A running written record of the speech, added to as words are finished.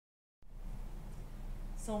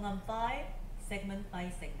Songahm 5, segment by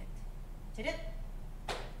segment. Chết đất.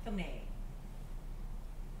 Công này.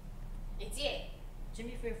 이제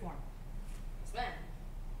Jimmy for your form. X-Men.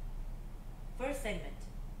 First segment.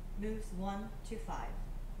 Moves 1 to 5.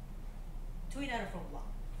 Two in outer front block.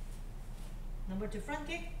 Number 2 front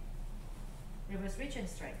kick. Reverse reach and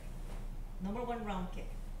strike. Number 1 round kick.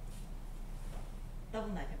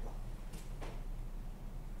 Double knife and block.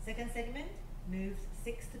 Second segment. Moves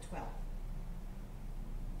 6 to 12.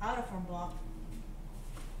 Outer front block.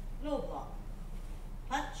 Low block.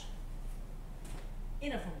 Punch.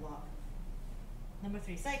 Inner front block. Number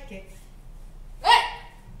 3 side kick.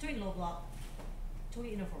 Two in low block. Two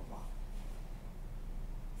inner front block.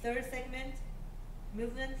 Third segment.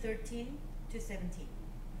 Movement 13 to 17.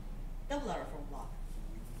 Double outer front block.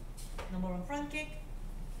 Number 1 front kick.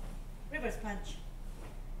 Reverse punch.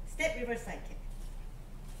 Step reverse side kick.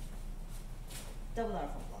 Double outer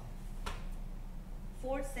front block.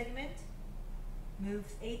 Fourth segment.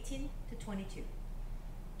 Moves 18 to 22.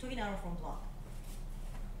 Two in outer front block.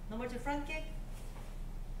 Number 2 front kick.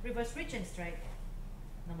 Reverse reach and strike.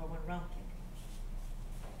 Number 1 round kick.